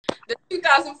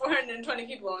3,420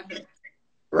 people on here.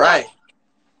 Right.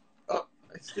 Oh,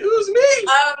 excuse me.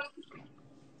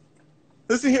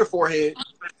 Listen here, forehead.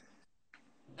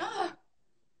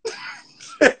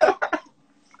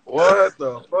 What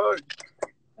the fuck?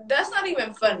 That's not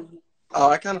even funny. Oh,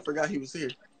 I kind of forgot he was here.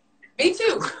 Me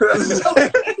too.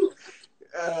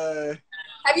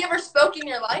 Have you ever spoken in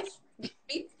your life?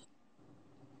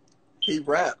 He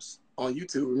raps on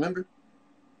YouTube, remember?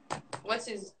 What's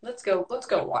his? Let's go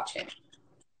watch him.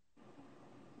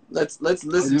 Let's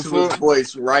listen to his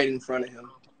voice right in front of him.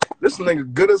 This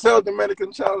nigga good as hell,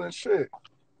 Dominican child and shit.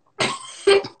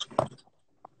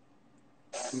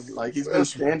 Like he's been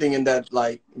standing in that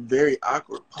like very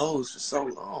awkward pose for so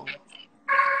long.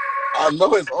 I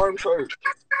know his arms hurt.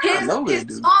 I know they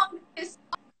do.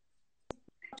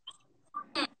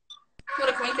 What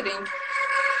a coincidence.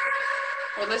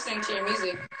 We're listening to your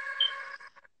music.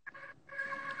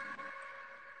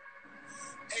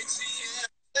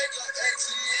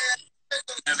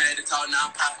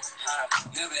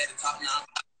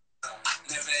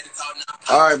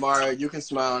 All right, Mario, you can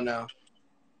smile now.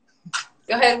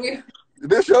 Go ahead.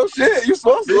 This your shit. You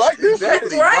supposed to like this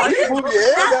exactly. shit. Right?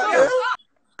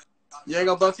 You ain't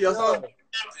gonna bump to your song?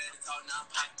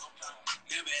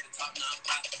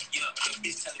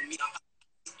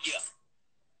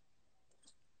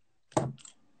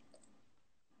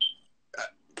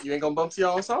 You ain't gonna bump to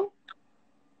your own song?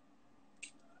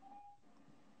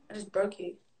 I just broke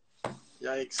it.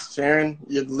 Yikes, Sharon,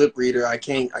 you're the lip reader. I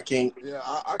can't. Yeah,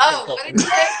 I can't. What did you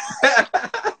say?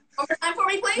 One more time for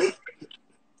me, please.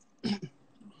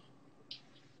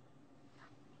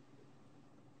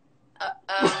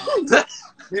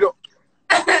 You don't.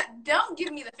 Don't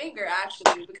give me the finger,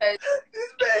 actually, because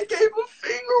this man gave a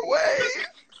finger wave.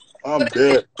 I'm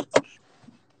dead.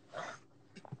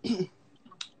 You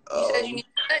said you need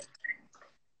to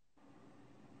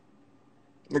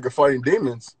Nigga fighting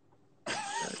demons.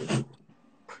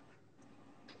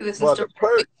 This What is a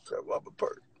perk. What a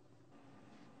perk.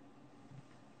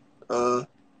 How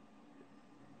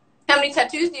many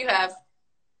tattoos do you have?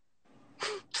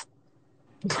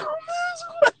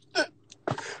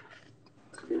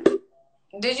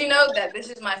 Did you know that this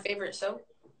is my favorite soap?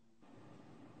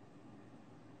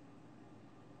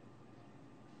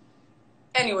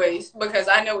 Anyways, because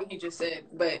I know what you just said,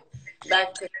 but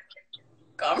back to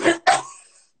conversation.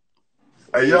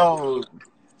 Hey, yo,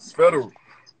 it's federal.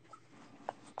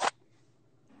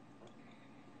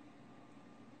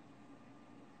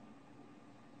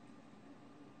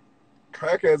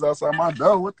 Crackheads outside my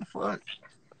door. What the fuck?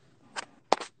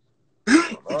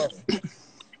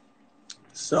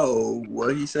 So, what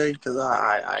did he say? Because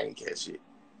I ain't catch it.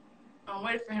 I'm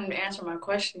waiting for him to answer my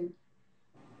question.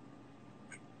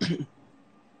 He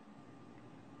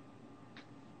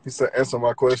said, answer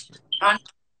my question. I'm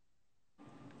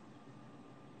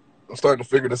starting to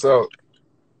figure this out.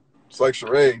 It's like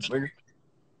charades, nigga.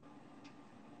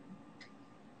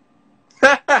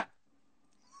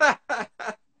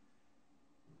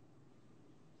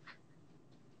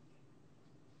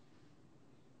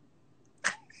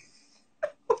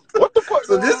 What the fuck?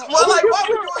 So this, well, like, why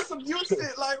we doing some you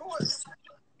shit? Like, what?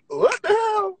 What the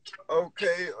hell?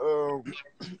 Okay,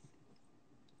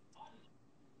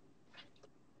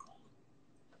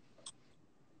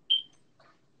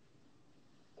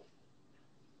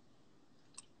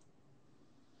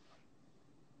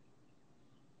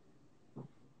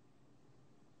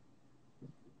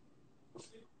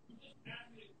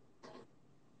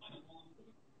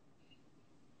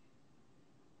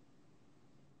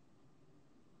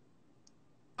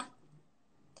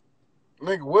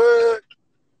 nigga, what?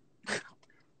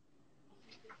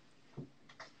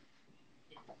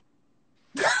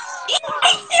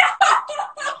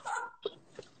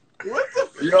 What the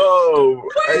fuck? Yo,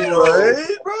 hey, yo,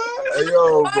 bro? Hey,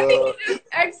 yo, bro. He just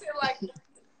exit like.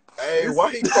 Hey,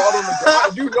 why he crawled on the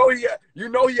ground? You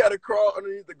know he had to crawl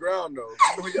underneath the ground though.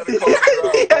 You know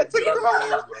he had to crawl on the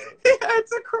ground. He had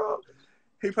to crawl.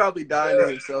 He probably dying to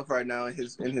himself right now in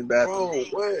his bathroom. Bro,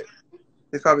 what?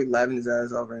 He's probably laughing his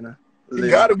ass off right now. You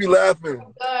gotta be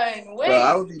laughing. Wait. Bro,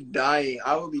 I would be dying.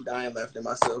 I would be dying laughing at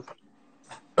myself.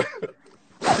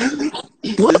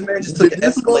 This man just took an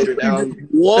escalator down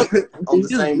walk on the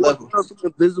same level. Some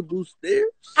invisible stairs.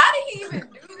 How did he even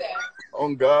do that?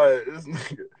 Oh God, this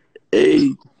nigga.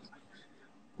 Hey,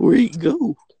 where he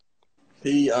go?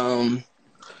 He's on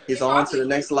to the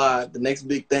next live, the next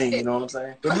big thing. You know what I'm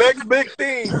saying? The next big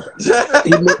thing.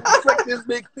 Like this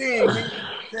big thing.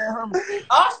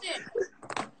 Austin.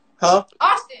 Huh?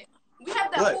 Austin. We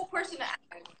have that What? whole person that.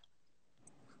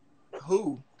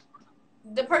 Who?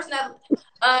 The person that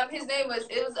his name was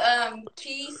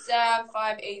T-Sab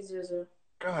 5800.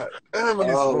 God damn, I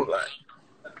need Oh. some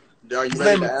like. Are you His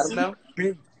ready name to add is him now?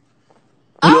 Big.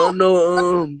 Y'all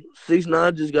know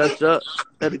 6ix9ine just got shot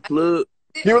at the club.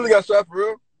 He really got shot for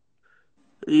real?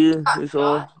 Yeah, it's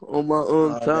all on my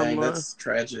Oh, dang, timeline. that's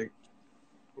tragic.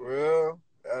 Well,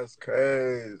 that's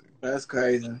crazy. That's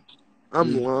crazy.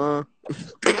 I'm lying.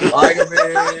 Like a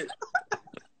bit.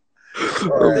 I'm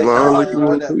They lying. found What you you on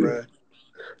want that, to do? bro.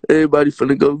 Everybody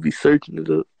finna go be searching it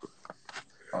up.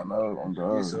 I know, I'm You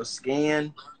done. so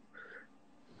scan.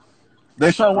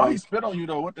 They show why he spit on you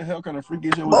though. What the hell kind of freaky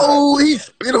shit was that? Oh, he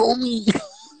spit on me.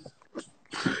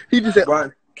 He just said,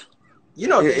 Brian, you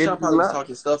know and Deshaun he probably was lied.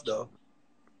 talking stuff though.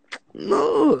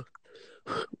 No.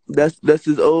 That's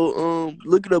his old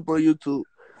look it up on YouTube.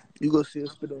 You gonna see him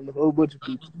spit on a whole bunch of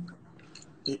people.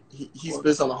 He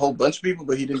spits on a whole bunch of people,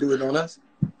 but he didn't do it on us.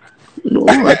 No,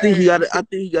 I think he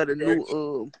got a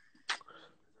new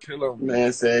Kill him.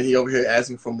 Man said he over here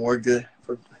asking for more good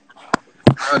for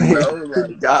I know,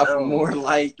 like, God for more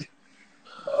light.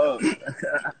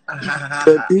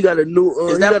 he got a new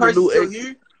Is he that got a person new still ex.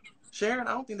 here? Sharon,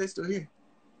 I don't think they're still here.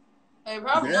 Hey,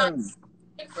 probably Damn.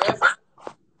 not.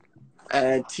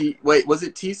 And wait, was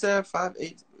it TSAB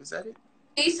 58? Is that it?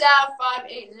 TSAB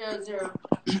 5800.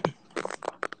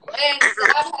 And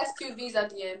Sab has 2 V's at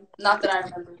the end. Not that I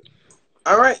remember.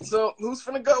 All right, so who's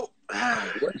finna go?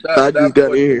 I just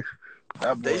got in here.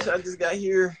 Deshaun just got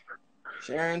here.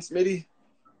 Sharon, Smitty.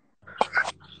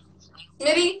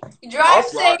 Smitty, drive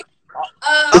safe.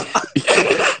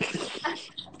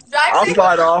 Drive I'll safe.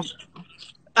 slide off.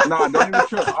 Nah, don't even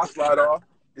trip. I'll slide off.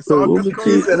 It's all good. He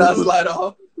Cool. said I'll slide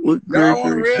off. What Y'all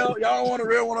want a Gregory? real? Y'all want a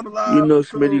real one on the live? You know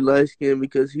Cool. Smitty light skin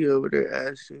because he over there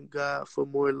asking God for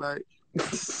more light.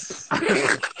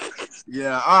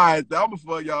 Yeah, all right. That was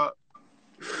for y'all.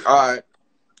 All right.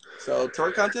 So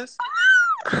twerk contest.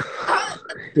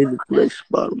 In the flesh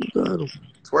spot him, got him.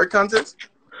 Twerk contest.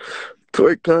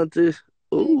 Twerk contest.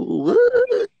 Ooh,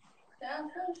 what?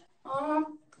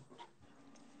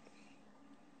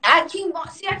 At King Von.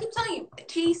 See, I keep telling you,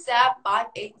 TSAB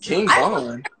 580. King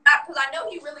Von. Because I know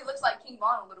he really looks like King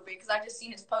Von a little bit because I just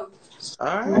seen his post.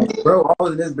 All right. Bro, I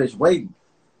was in this bitch waiting.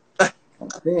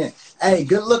 Man, hey,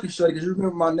 good looking, shorty, because you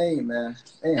remember my name, man.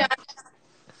 Damn.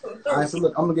 All right, so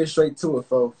look, I'm going to get straight to it,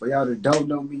 folks. For y'all that don't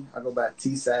know me, I go by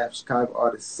T-Sab, Chicago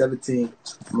Artist 17.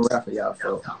 I'm going to rap for y'all,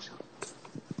 folks.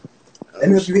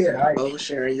 And if you hear it, all right? Oh,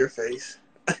 sharing your face.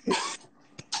 Yo,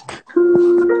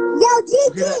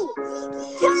 GT,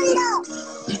 turn it up.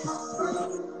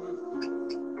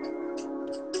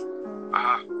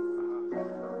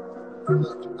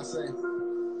 I say,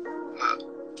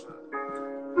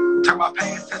 Turn my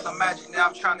pain into some magic, now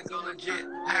I'm trying to go legit.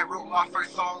 I had wrote my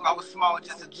first song, I was small,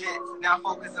 just a jit. Now I'm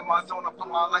focused in my zone, I put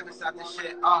my life inside this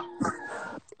shit. I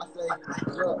say,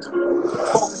 look,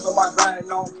 focus on my grind,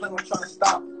 no plan, I'm trying to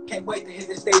stop. Can't wait to hit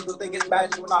this stage, don't think it's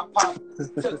magic when I pop.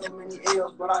 Took so many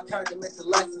L's, but I turned them into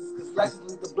lessons. Cause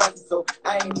lessons is the blessing, so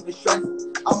I ain't even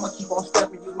stressing. I'ma keep on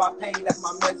stepping, use my pain, that's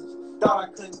my message. Thought I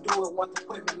couldn't do it, want to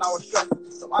quit me, and I was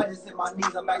stressing. So I just hit my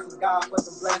knees, I'm asking God for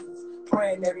some blessings.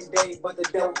 Praying every day, but the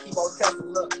devil keep on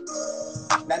testing. Look,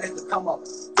 now this to come up.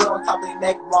 Foot on top of their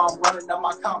neck while I'm running down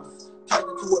my compass. Turned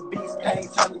into a beast, pain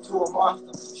turned into a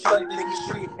monster. Shorty to the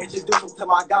street, introduce them to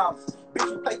my goms. Bitch,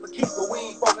 we play for keeps, but we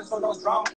ain't focused on those dramas.